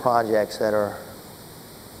many projects that are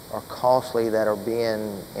costly that are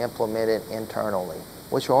being implemented internally,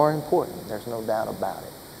 which are important, there's no doubt about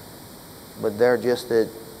it. But they're just at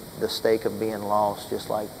the stake of being lost, just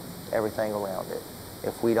like everything around it,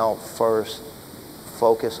 if we don't first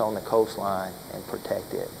focus on the coastline and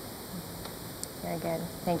protect it. Very good.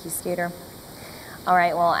 Thank you, Scooter. All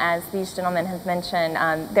right, well, as these gentlemen have mentioned,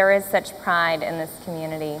 there is such pride in this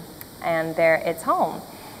community, and it's home.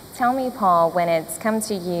 Tell me, Paul, when it's come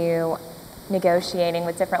to you negotiating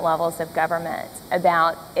with different levels of government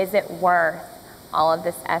about, is it worth all of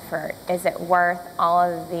this effort? Is it worth all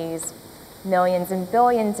of these millions and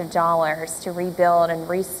billions of dollars to rebuild and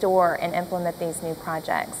restore and implement these new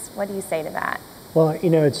projects? What do you say to that? Well, you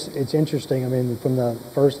know, it's interesting. I mean, from the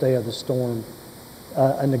first day of the storm,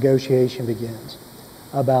 a negotiation begins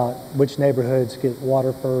about which neighborhoods get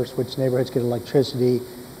water first, which neighborhoods get electricity,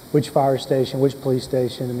 which fire station, which police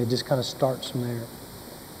station, and it just kind of starts from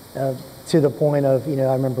there. To the point of, you know,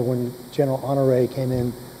 I remember when General Honore came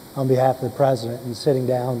in on behalf of the president and sitting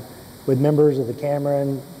down with members of the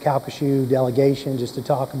Cameron, Calcasieu delegation just to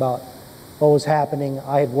talk about what was happening.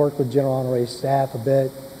 I had worked with General Honore's staff a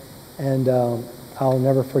bit, and I'll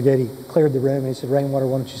never forget, he cleared the room and he said, "Rainwater,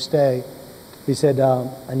 why don't you stay?" He said,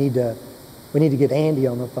 we need to get Andy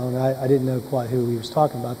on the phone. I didn't know quite who he was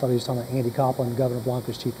talking about. I thought he was talking about Andy Copland, Governor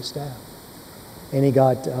Blanco's chief of staff. And he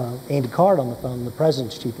got Andy Card on the phone, the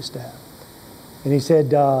president's chief of staff. And he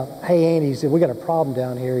said, "Hey, Andy," he said, "we got a problem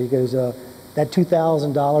down here." He goes, "That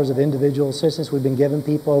 $2,000 of individual assistance we've been giving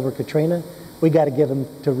people over Katrina, we got to give them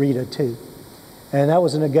to Rita too." And that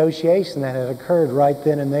was a negotiation that had occurred right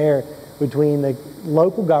then and there between the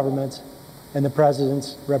local governments and the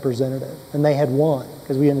president's representative. And they had won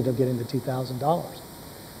because we ended up getting the $2,000.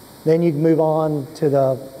 Then you move on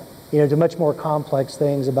to to much more complex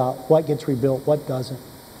things about what gets rebuilt, what doesn't.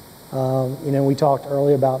 We talked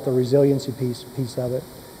earlier about the resiliency piece of it.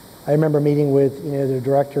 I remember meeting with the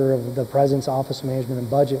director of the President's Office of Management and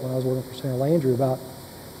Budget when I was working for Senator Landrieu about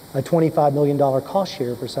a $25 million cost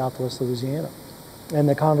share for Southwest Louisiana. And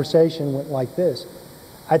the conversation went like this: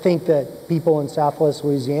 I think that people in Southwest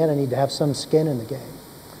Louisiana need to have some skin in the game.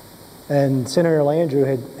 And Senator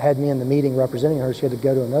Landrieu had me in the meeting representing her. She had to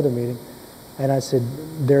go to another meeting. And I said,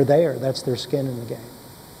 they're there. That's their skin in the game.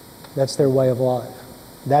 That's their way of life.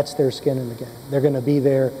 That's their skin in the game. They're going to be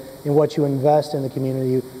there, and what you invest in the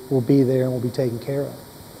community will be there and will be taken care of.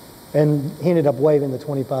 And he ended up waiving the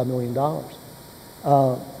 $25 million.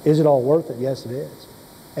 Is it all worth it? Yes, it is.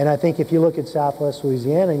 And I think if you look at Southwest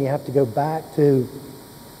Louisiana, and you have to go back to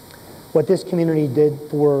what this community did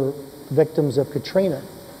for victims of Katrina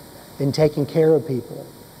in taking care of people,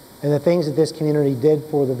 and the things that this community did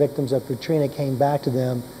for the victims of Katrina came back to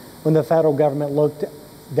them when the federal government looked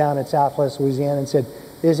down at Southwest Louisiana and said,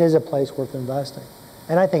 this is a place worth investing.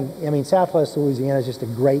 And I mean, Southwest Louisiana is just a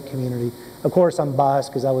great community. Of course, I'm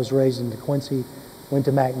biased because I was raised in DeQuincy, went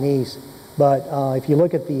to McNeese. But if you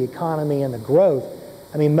look at the economy and the growth,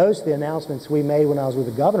 I mean, most of the announcements we made when I was with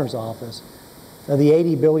the governor's office, the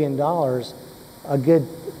 $80 billion, a good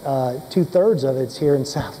 2/3 of it's here in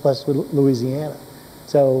Southwest Louisiana.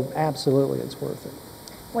 So absolutely, it's worth it.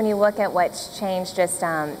 When you look at what's changed, just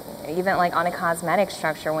even like on a cosmetic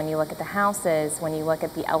structure, when you look at the houses, when you look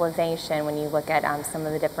at the elevation, when you look at some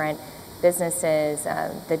of the different businesses,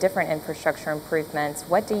 the different infrastructure improvements,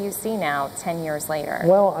 what do you see now 10 years later?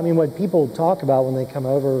 Well, I mean, what people talk about when they come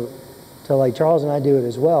over to Lake Charles, and I do it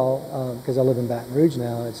as well, because I live in Baton Rouge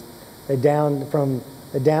now, it's down from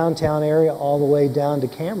the downtown area all the way down to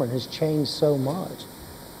Cameron has changed so much.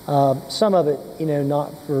 Some of it,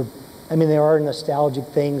 not for, I mean, there are nostalgic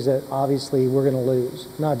things that obviously we're going to lose.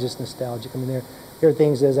 Not just nostalgic. I mean, there are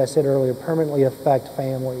things, as I said earlier, permanently affect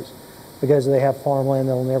families because they have farmland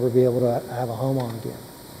they'll never be able to have a home on again.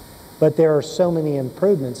 But there are so many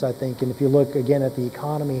improvements, I think, and if you look again at the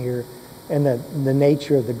economy here and the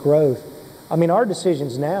nature of the growth, I mean, our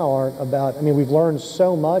decisions now aren't about, I mean, we've learned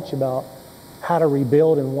so much about how to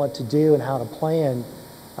rebuild and what to do and how to plan.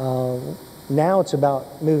 Now it's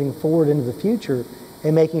about moving forward into the future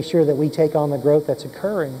and making sure that we take on the growth that's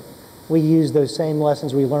occurring. We use those same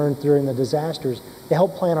lessons we learned during the disasters to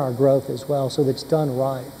help plan our growth as well so that it's done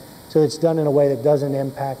right. so it's done in a way that doesn't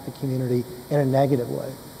impact the community in a negative way.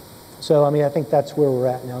 So, I mean, I think that's where we're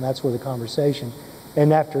at now, and that's where the conversation.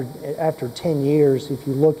 And after 10 years, if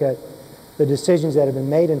you look at the decisions that have been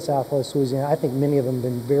made in Southwest Louisiana, I think many of them have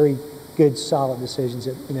been very good, solid decisions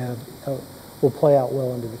that, you know, will play out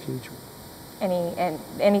well into the future.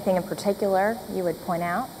 Anything in particular you would point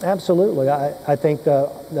out? Absolutely. I think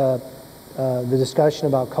the discussion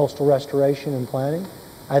about coastal restoration and planning,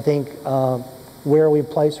 I think where we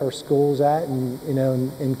place our schools at, and you know,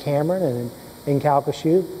 in Cameron and in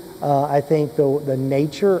Calcasieu, I think the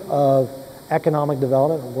nature of economic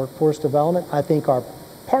development and workforce development, I think our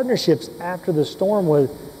partnerships after the storm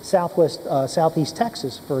with Southeast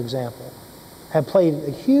Texas, for example, have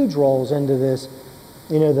played huge roles into this,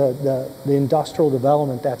 you know, the industrial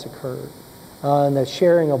development that's occurred, and the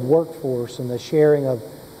sharing of workforce and the sharing of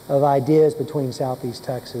ideas between Southeast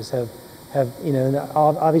Texas have, you know,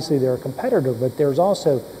 obviously they're a competitor, but there's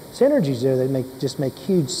also synergies there that just make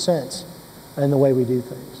huge sense in the way we do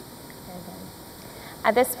things.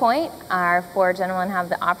 At this point, our four gentlemen have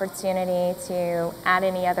the opportunity to add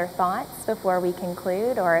any other thoughts before we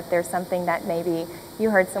conclude, or if there's something that maybe you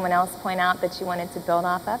heard someone else point out that you wanted to build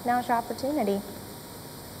off of, now's your opportunity.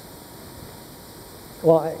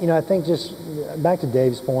 Well, you know, I think just back to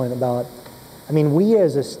Dave's point about, I mean, we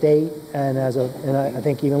as a state and I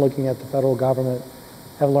think even looking at the federal government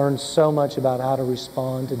have learned so much about how to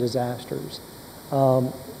respond to disasters.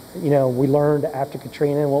 You know, we learned after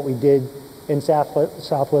Katrina and what we did in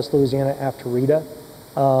Southwest Louisiana after Rita.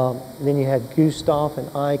 Then you had Gustav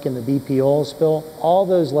and Ike and the BP oil spill. All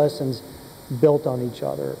those lessons built on each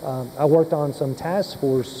other. I worked on some task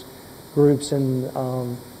force groups in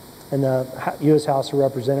the U.S. House of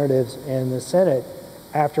Representatives and the Senate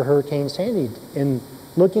after Hurricane Sandy, in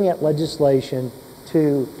looking at legislation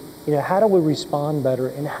to, you know, how do we respond better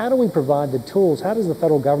and how do we provide the tools? How does the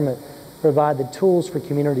federal government provide the tools for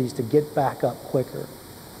communities to get back up quicker?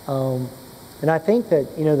 And I think that,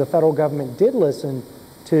 you know, the federal government did listen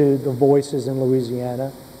to the voices in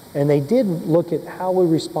Louisiana, and they did look at how we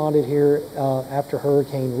responded here after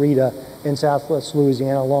Hurricane Rita in Southwest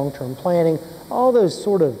Louisiana, long-term planning, all those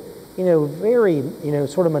sort of, you know, very, you know,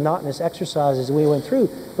 sort of monotonous exercises we went through,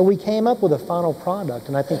 but we came up with a final product,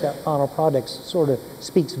 and I think that final product sort of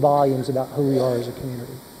speaks volumes about who we are as a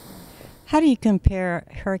community. How do you compare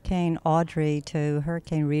Hurricane Audrey to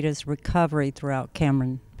Hurricane Rita's recovery throughout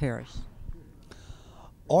Cameron Parish?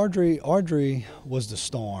 Audrey was the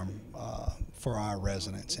storm for our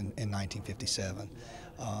residents in 1957.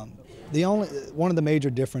 One of the major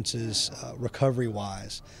differences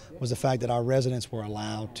recovery-wise was the fact that our residents were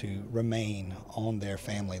allowed to remain on their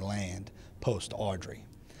family land post-Audrey.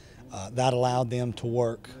 That allowed them to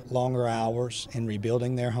work longer hours in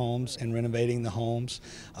rebuilding their homes and renovating the homes.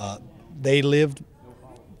 They lived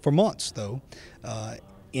for months, though,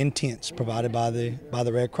 in tents provided by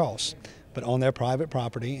the Red Cross, but on their private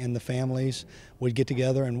property, and the families would get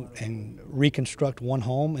together and reconstruct one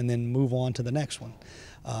home and then move on to the next one.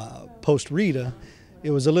 Post-Rita,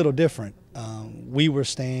 it was a little different. We were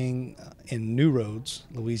staying in New Roads,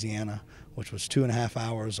 Louisiana, which was 2.5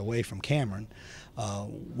 hours away from Cameron.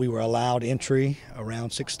 We were allowed entry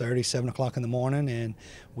around 6:30, 7 o'clock in the morning, and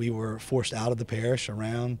we were forced out of the parish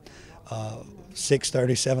around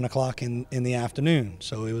 6:30, 7 o'clock in the afternoon.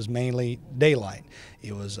 So it was mainly daylight.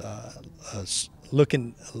 It was a look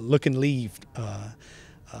and leave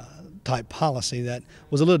type policy that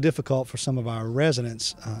was a little difficult for some of our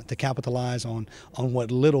residents to capitalize on what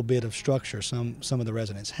little bit of structure some of the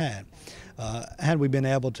residents had. Had we been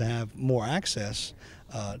able to have more access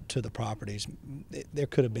to the properties, there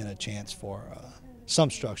could have been a chance for some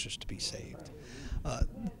structures to be saved.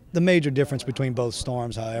 The major difference between both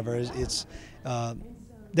storms, however, is it's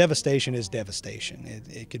devastation is devastation.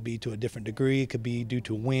 It could be to a different degree. It could be due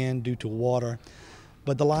to wind, due to water.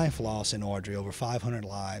 But the life loss in Audrey, over 500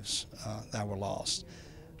 lives that were lost,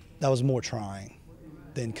 that was more trying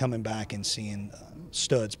than coming back and seeing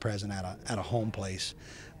studs present at a home place.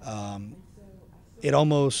 It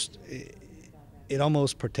almost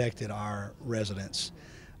protected our residents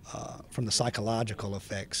from the psychological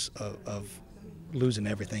effects of losing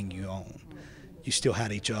everything you own. You still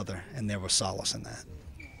had each other, and there was solace in that.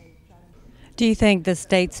 Do you think the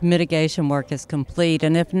state's mitigation work is complete?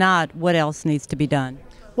 And if not, what else needs to be done?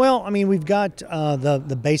 Well, I mean, we've got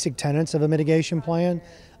the basic tenets of a mitigation plan.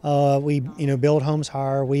 We build homes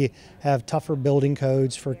higher. We have tougher building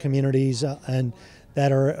codes for communities and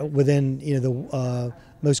that are within the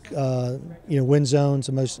most wind zones,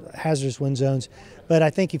 the most hazardous wind zones. But I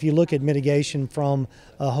think if you look at mitigation from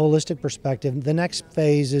a holistic perspective, the next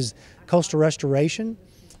phase is coastal restoration.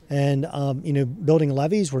 and building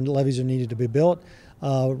levees where levees are needed to be built,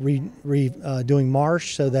 doing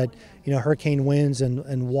marsh so that hurricane winds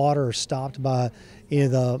and water are stopped by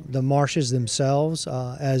the marshes themselves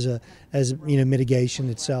as mitigation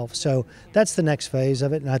itself. So that's the next phase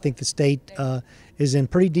of it, and I think the state is in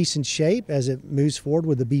pretty decent shape as it moves forward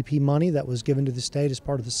with the BP money that was given to the state as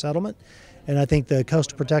part of the settlement. And I think the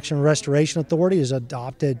Coastal Protection and Restoration Authority has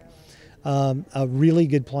adopted a really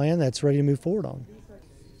good plan that's ready to move forward on.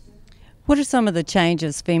 What are some of the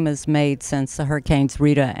changes FEMA's made since the hurricanes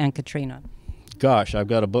Rita and Katrina? Gosh, I've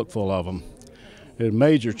got a book full of them. There's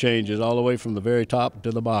major changes all the way from the very top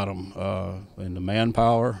to the bottom in the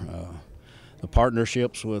manpower, the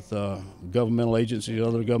partnerships with governmental agencies,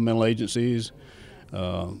 other governmental agencies,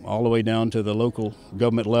 all the way down to the local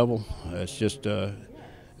government level. It's just,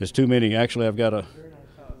 it's too many. Actually, I've got a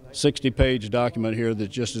 60-page document here that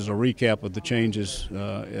just is a recap of the changes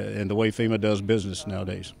and the way FEMA does business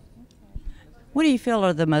nowadays. What do you feel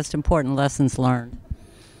are the most important lessons learned?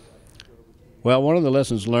 Well, one of the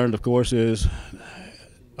lessons learned, of course, is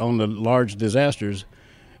on the large disasters,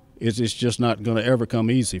 it's just not going to ever come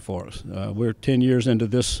easy for us. We're 10 years into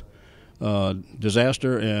this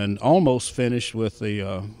disaster and almost finished with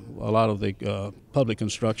a lot of the public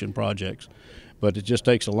construction projects, but it just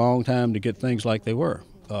takes a long time to get things like they were.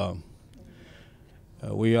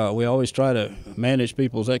 We always try to manage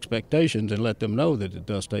people's expectations and let them know that it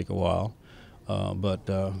does take a while. But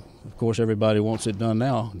of course, everybody wants it done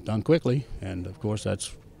now, done quickly, and of course,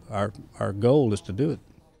 that's our goal is to do it.